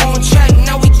 On track,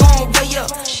 now we gon' way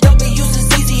up. W's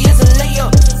as easy as a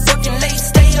layup. Working late,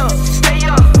 stay up.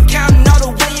 Counting all the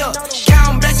way up.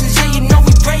 Counting blessings, yeah, you know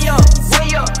we pray up.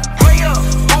 Way up, pray up.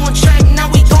 On track,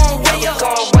 now we gon' way up.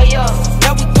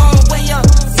 Now we gon' way up.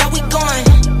 Now we going.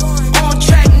 On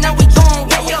track, now we gon'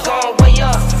 way up.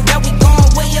 Now we gon'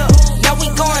 way up. Now we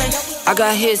going. I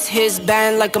got his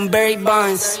band like I'm Barry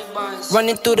Bonds.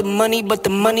 Running through the money, but the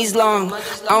money's long.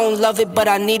 I don't love it, but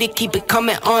I need it, keep it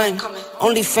coming on.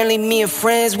 Only friendly, me and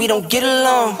friends, we don't get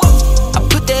along. I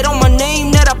put that on my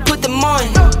name, that I put them on.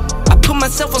 I put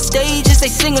myself on stage as they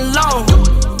sing along.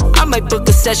 I might book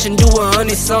a session, do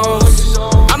 100 songs.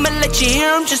 I'ma let you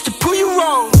hear them just to prove you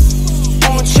wrong.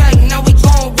 On track, now we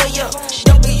gon' way up.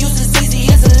 W's as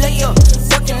easy as a layup.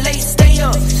 Working late, stay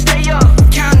up.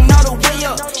 Counting all the way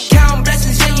up. Counting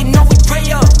blessings, yeah, you know we pray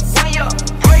up.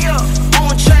 Pray up.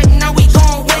 On track, now we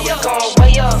gon' way up.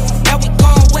 Now we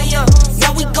gon' way up.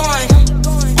 Now we going.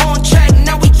 On track,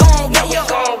 now we gon' way up.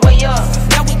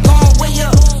 Now we gon' way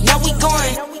up. Now we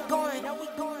going.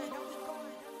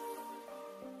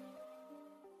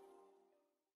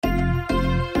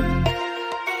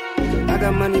 I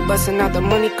got money busting out the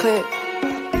money clip.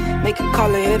 Make a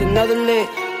call and hit another lick.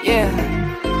 Yeah.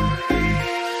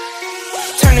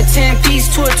 Turn a 10-piece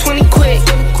to a 20 quick.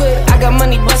 I got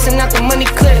money busting out the money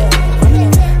clip.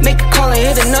 Make a call and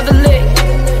hit another lick.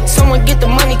 Someone get the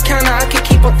money counter, I can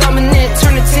keep on thumbing it.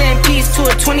 Turn a 10-piece to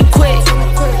a 20 quick.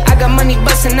 I got money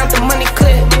busting out the money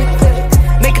clip.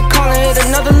 Make a call and hit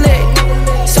another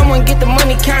lick. Someone get the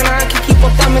money counter, I can keep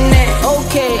on thumbing it.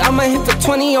 Okay, I'ma hit for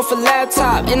 20 off a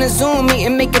laptop. In a Zoom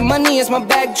meeting, making money is my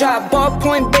backdrop.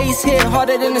 Ballpoint base hit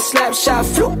harder than a slap shot.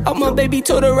 Flew out my baby,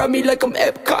 told her ride me like I'm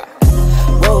Epcot.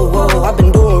 Whoa, I've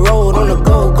been doing road on the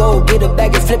go. Get a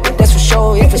bag and flip it, that's for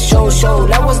sure. Yeah, for sure.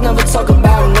 That was never talk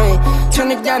about nothing.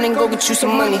 Turn it down and go get you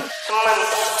some money.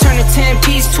 Turn a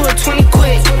 10-piece to a 20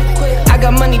 quick. I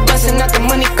got money busting out the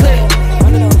money clip.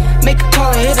 Make a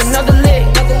call and hit another lick.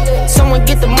 Someone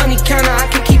get the money counter, I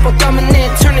can keep on thumbing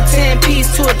it. Turn a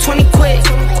 10-piece to a 20 quick.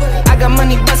 I got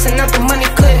money busting out the money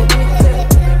clip.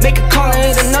 Make a call and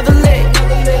hit another lick.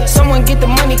 Someone get the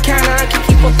money counter, I can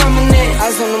keep on thumbing it.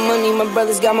 Eyes on the money, my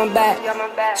brothers got my back.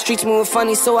 Streets moving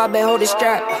funny, so I been holding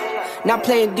strap. Not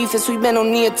playing defense, we been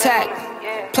on the attack.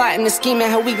 Plotting and scheming,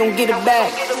 how we gon' get it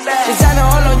back. Designer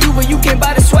all on you, but you can't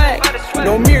buy the swag.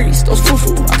 No Miris, those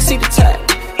foo-foo, I can see the tag.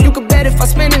 You can bet if I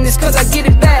spendin' this cause I get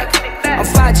it back. I'm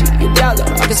 5G, your dollar,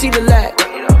 I can see the lag.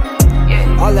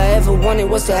 All I ever wanted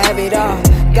was to have it all.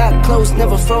 Got close,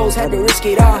 never froze, had to risk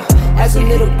it all. As a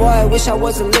little boy, I wish I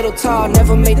was a little tall.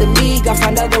 Never made the league, I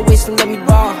found other ways to let me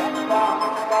ball.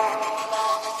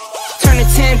 Turn a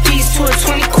 10-piece to a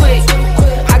 20 quick.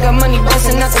 I got money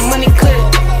busting out the money clip.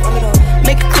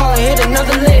 Make a call and hit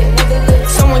another lick.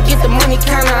 Someone get the money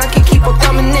counter, I can keep on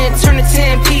thumbing it. Turn a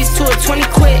 10-piece to a 20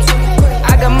 quick.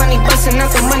 I got money busting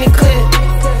out the money clip.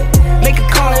 Make a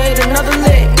call and hit another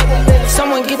lick.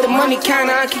 Someone get the money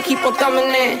counter, I can keep on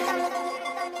thumbing it.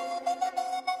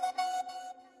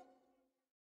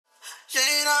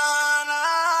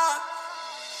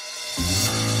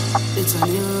 It's a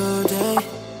new day,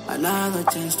 another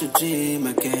chance to dream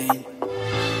again.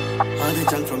 All the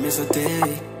junk from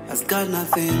yesterday has got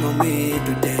nothing on me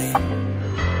today.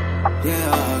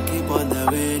 Yeah, I'll keep on the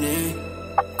winning,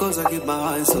 cause I keep my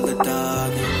eyes on the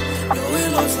target. You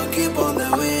will also keep on the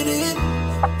winning,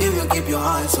 if you keep your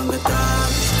eyes on the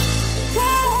target.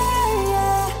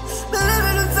 Yeah, believe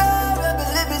in yourself,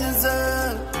 believe in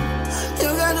yourself. You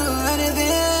can do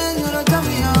anything, you're a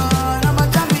champion.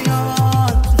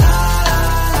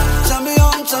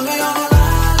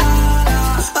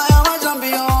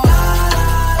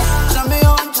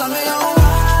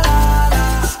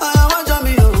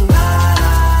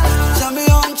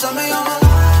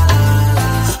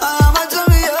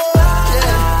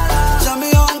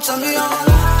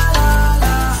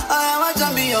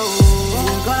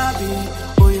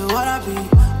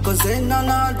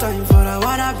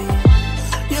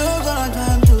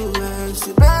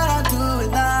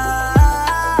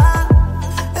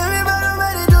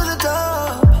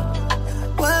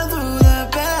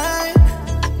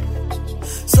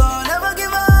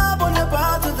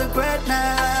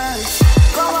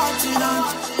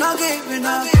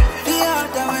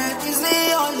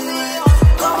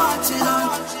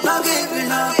 Not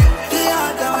giving up, the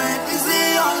other way is the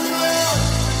only way.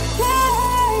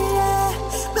 Yeah.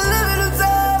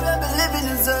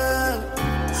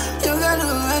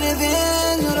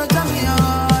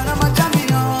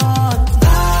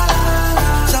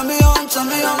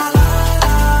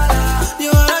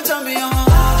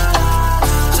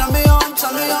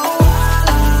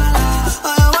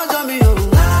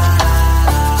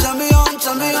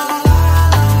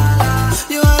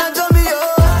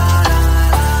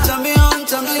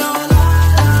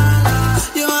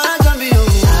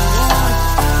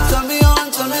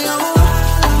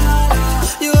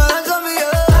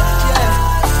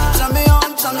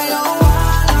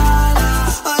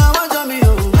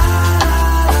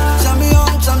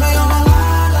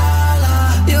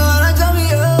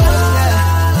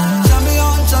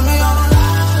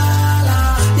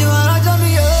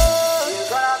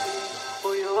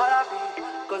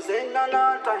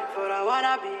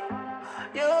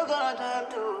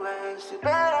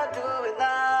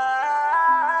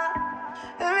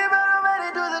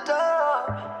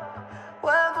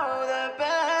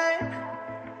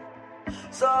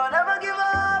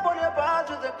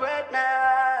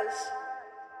 greatness.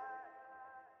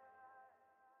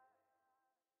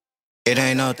 It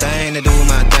ain't no thing to do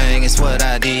my thing, it's what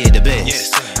I did the best.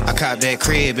 Yes, I copped that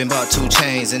crib and bought 2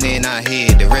 chains and then I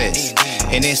hid the rest.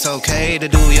 And it's okay to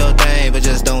do your thing, but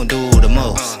just don't do the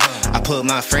most. I put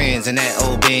my friends in that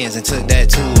old Benz and took that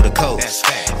to the coast.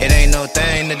 It ain't no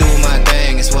thing to do my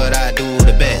thing, it's what I do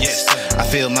the best. I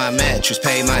fill my mattress,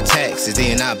 pay my taxes,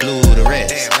 then I blew the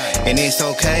rest. And it's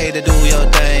okay to do your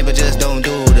thing, but just don't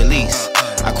do the least.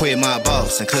 I quit my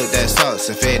boss and cooked that sauce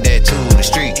and fed that to the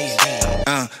street.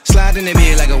 Slide in the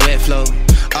bed like a wet flow,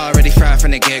 already fried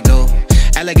from the get-go.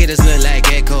 Alligators look like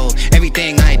echo,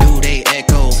 everything I do they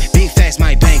echo. Big facts,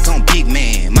 my bank on big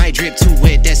man, my drip too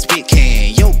wet, that spit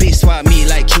can. Yo bitch swap me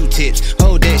like Q-tips,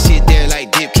 hold that shit there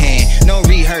like dip can. No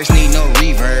rehearse, need no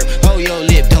reverb, hold your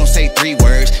lip, don't say 3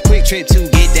 words. Quick trip to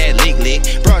get that lick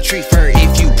lick, broad tree fur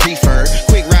if you prefer.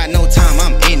 Quick ride, no time,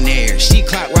 I'm in there. She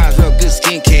clockwise, real good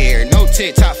skincare. No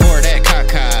TikTok for that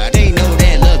caca, they know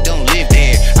that love don't live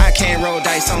there. I can't roll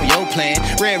dice on your plan,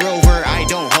 Red Rover, I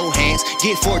don't hold hands.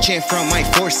 Get fortune from my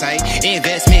foresight,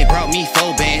 investment brought me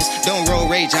 4 bands. Don't roll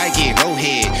rage, I get roll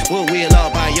head. We'll wheel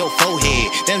all by your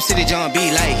forehead. Them city John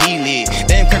be like he lit,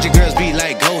 them country girls be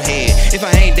like go ahead. If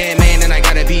I ain't that man, then I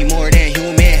gotta be more than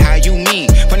human. How you mean?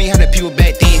 Funny how the people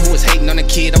back then who was hating on the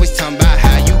kid always talking about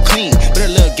how you clean. Put a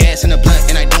little gas in the blunt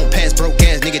and I don't pass broke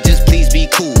ass nigga, just please be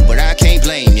cool. But I can't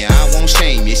blame ya, I won't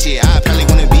shame ya. Shit, I probably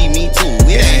wanna be me too.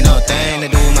 It ain't no thing to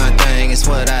do my thing, it's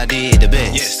what I did the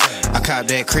best. I copped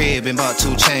that crib and bought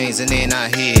 2 chains and then I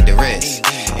hid the rest.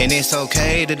 And it's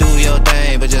okay to do your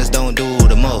thing, but just don't do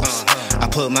the most. I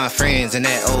put my friends in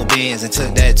that old Benz and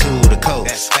took that to the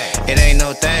coast. It ain't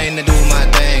no thing to do my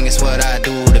thing, it's what I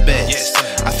do the best.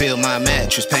 I fill my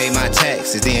mattress, pay my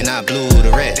taxes, then I blew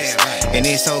the rest. And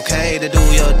it's okay to do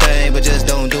your thing, but just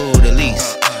don't do the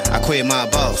least. I quit my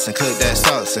boss and cooked that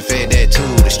sauce and fed that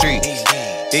to the street.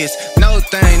 It's no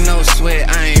thing, no sweat,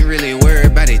 I ain't really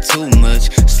worried about it too much.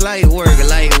 Slight work,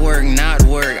 light work, not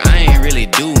work, I ain't really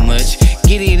do much.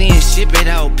 Get it in, ship it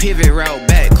out, pivot route,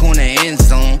 back corner, end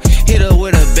zone. Hit her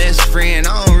with a best friend,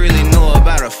 I don't really know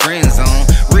about a friend zone.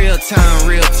 Real time,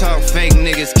 real talk, fake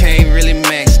niggas can't really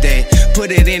match that.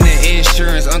 Put it in the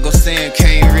insurance, Uncle Sam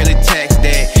can't really tax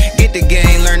that. Get the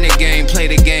game, learn the game, play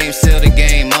the game, sell the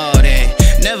game, all that.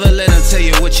 Never let them tell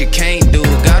you what you can't do,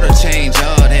 gotta change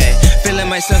all that. Feeling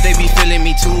myself, they be feeling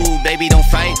me too, baby don't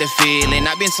fight the feeling.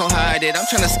 I been so high that I'm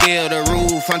tryna scale the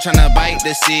roof, I'm tryna bite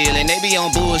the ceiling. They be on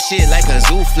bullshit like a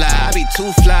zoo fly, I be too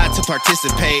fly to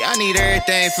participate. I need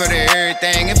everything for the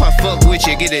everything, if I fuck with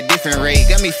you, get a different rate.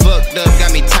 Got me fucked up, got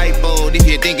me typoed, if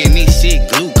you're thinking this shit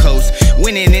glucose.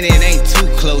 Winning and it ain't too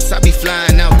close, I be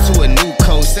flying out to a new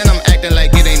coast. And I'm acting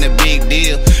like it ain't a big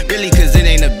deal, really cause it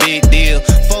ain't a big deal.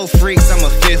 4 freaks, I'm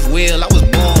a 5th wheel, I was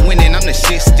born winning, I'm the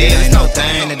shit still. It ain't no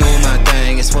thing to do my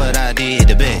thing, it's what I did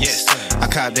the best. I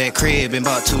copped that crib and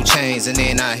bought 2 chains and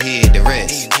then I hid the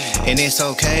rest. And it's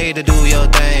okay to do your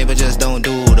thing, but just don't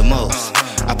do the most.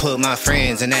 I put my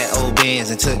friends in that old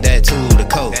Benz and took that to the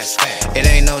coast. It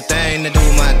ain't no thing to do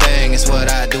my thing, it's what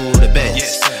I do the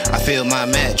best. I fill my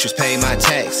mattress, pay my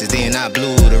taxes, then I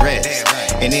blew the rest.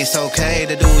 And it's okay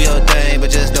to do your thing, but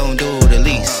just don't do the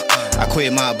least. I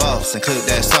quit my boss and cooked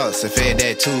that sauce and fed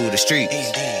that to the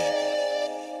streets.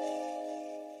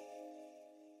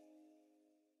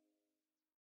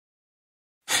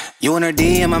 You in her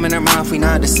DM, I'm in her mouth, we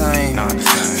not the same.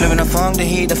 Flipping the funk, the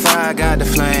heat, the fire, got the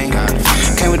flame.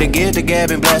 Came with the gift, the gab,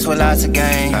 and blessed with lots of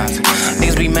game.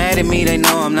 Niggas be mad at me, they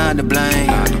know I'm not to blame.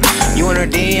 You in her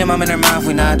DM, I'm in her mouth,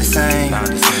 we not the same.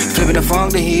 Flipping the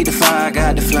funk, the heat, the fire,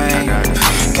 got the flame.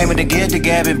 Came with the gift, the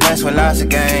gab, and blessed with lots of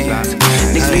game.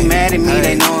 Niggas be mad at me,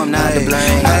 they know I'm not to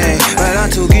blame. But I'm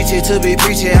too geeky to be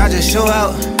preaching, I just show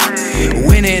out.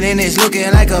 Winning and it's looking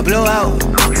like a blowout.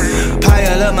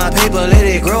 Pile up my paper, let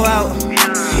it grow out.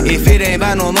 If it ain't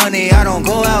about no money, I don't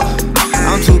go out.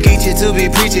 I'm too geeky to be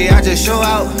preachy, I just show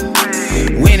out.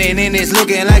 Winning and it's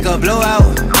looking like a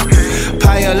blowout.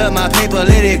 Pile up my paper,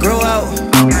 let it grow out.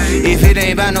 If it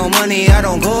ain't about no money, I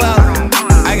don't go out.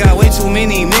 I got way too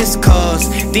many missed calls.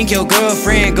 Think your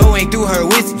girlfriend going through her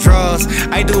withdrawals.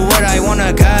 I do what I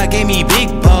wanna, God gave me big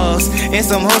balls. And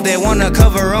some hoes that wanna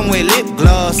cover them with lip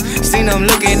gloss. Seen them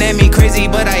looking at me crazy,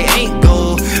 but I ain't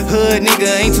go. Hood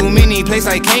nigga, ain't too many places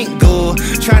I can't go.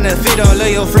 Tryna fit all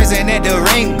of your friends in that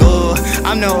Durango.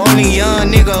 I'm the only young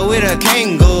nigga with a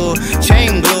Kango.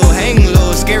 Chain glow, hang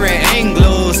low, scaring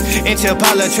Anglos. In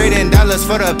Chapala trading dollars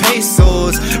for the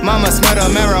pesos. Mama smell the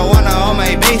marijuana on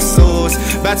my pesos.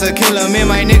 About to kill them in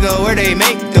my nigga where they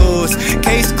make those.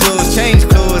 Case closed, change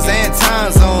clothes and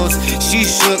time zones. She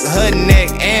shook her neck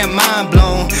and mind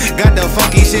blown. Got the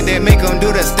funky shit that make them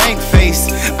do the stank face.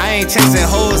 I ain't chasing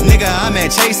hoes, nigga, I'm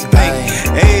at Chase Bank.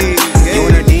 Hey, hey. You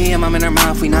in her DM, I'm in her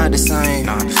mouth, we not the same.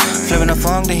 Flipping the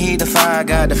funk, the heat, the fire,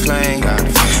 got the flame.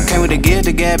 Came with the gift,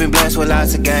 the gab, and blessed with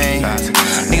lots of game.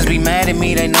 Niggas be mad at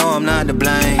me, they know I'm not to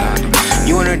blame.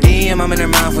 You in her DM, I'm in her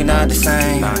mouth, we not the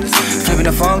same. Flipping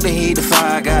the funk, the heat, the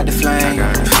fire, got the flame.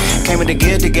 Came with the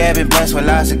gift, the gab, and blessed with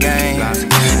lots of game.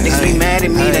 Niggas be mad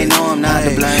at me, they know I'm not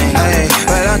to blame.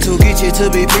 But I'm too geeky to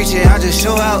be preaching, I just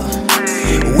show out.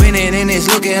 Winning and it's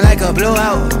looking like a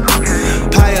blowout.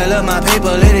 Pile up my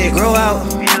paper, let it grow out.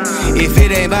 If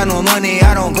it ain't about no money,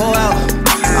 I don't go out.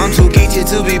 I'm too geeky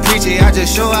to be preaching, I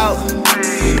just show out.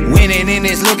 Winning and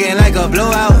it's looking like a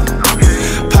blowout.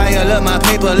 Pile up my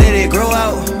paper, let it grow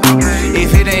out.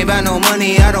 If it ain't about no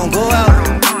money, I don't go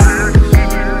out.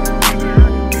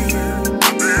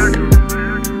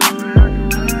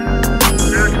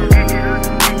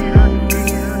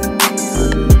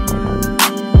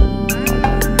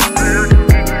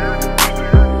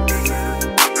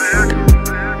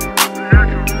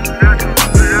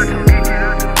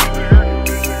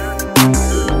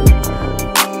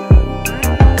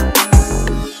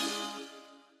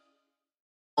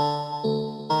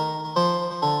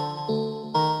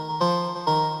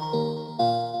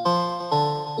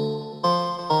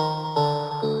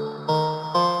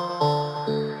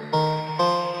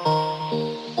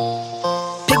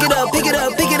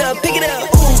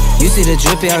 See the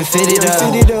drippy, I'm fitted up.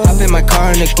 Hop in my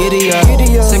car and the giddy up.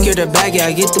 Secure the bag,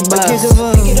 yeah, I get the bus.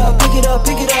 Pick it up, pick it up,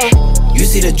 pick it up. You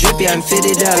see the drippy, I'm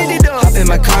fitted up. Hop in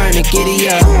my car and the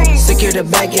giddy up. Secure the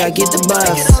bag, yeah, I get the bus.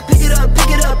 Pick it up, pick it up,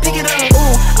 pick it up, pick it up.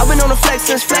 Ooh, I've been on the flex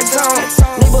since flex zone.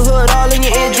 Neighborhood all in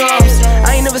your eardrums.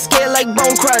 I ain't never scared like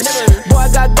Bone Crush. Boy,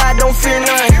 I got God, don't fear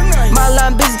none. My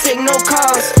line busy, take no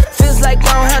calls. Feels like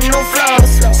I don't have no flaws.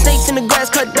 Snakes in the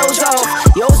grass, cut those off.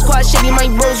 Yo, squad shitty, my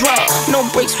bros raw. No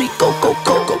breaks, we go, go,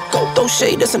 go, go, go. Throw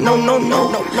shade, that's a no, no, no.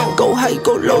 Go high,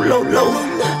 go low, low, low.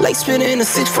 Like spinning in a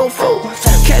 644.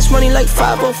 Cash money like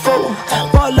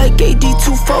 504. Ball like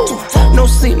AD24. No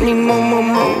sleep, need more, more,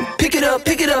 more. Pick it up,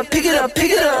 pick it up, pick it up,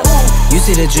 pick it up. You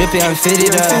see the drippy, I'm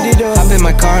fitted up. Hop in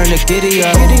my car and the giddy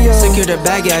up. Secure the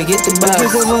bag, yeah, I get the bus. Pick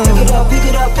it up, pick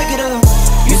it up, pick it up.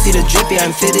 You see the drippy,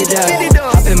 I'm fitted up.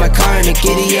 Hop in my car and the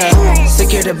giddy up.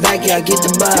 Secure the bag, yeah, I get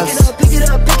the bus. Pick it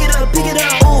up, pick it up, pick it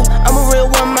up. Ooh, I'm a real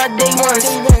one, my day ones.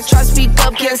 Try speak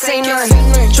up, can't say none.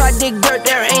 Try dig dirt,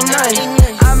 there ain't none.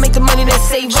 I make the money that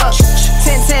save up.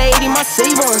 10 to 80, my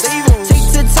save ones. Take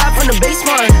to the top on the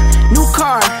basement. New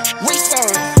car, race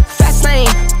on. Fast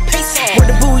lane, pace on. Where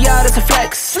the booyah, that's a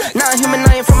flex. Not human,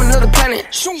 I am from another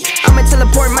planet. I'ma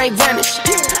teleport, might vanish.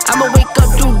 I'ma wake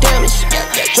up, do damage.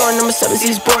 Jordan number 7,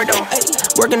 East Bordeaux.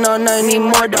 Working all night, need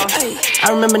more though.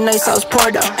 I remember nights I was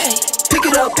poor though. Pick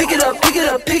it up, pick it up, pick it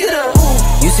up, pick it up.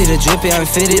 You see the drippy, I'm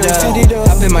fitted up.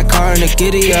 Hop in my car and the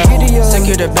giddy up.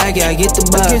 Secure the bag, yeah, I get the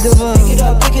bus. Pick it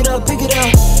up, pick it up, pick it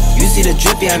up. You see the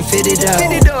drippy, I'm fitted up.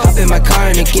 Hop in my car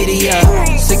and the giddy up.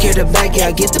 Secure the bag, yeah,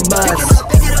 I get the bus.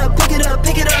 Pick it up, pick it up,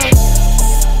 pick it up, pick it up.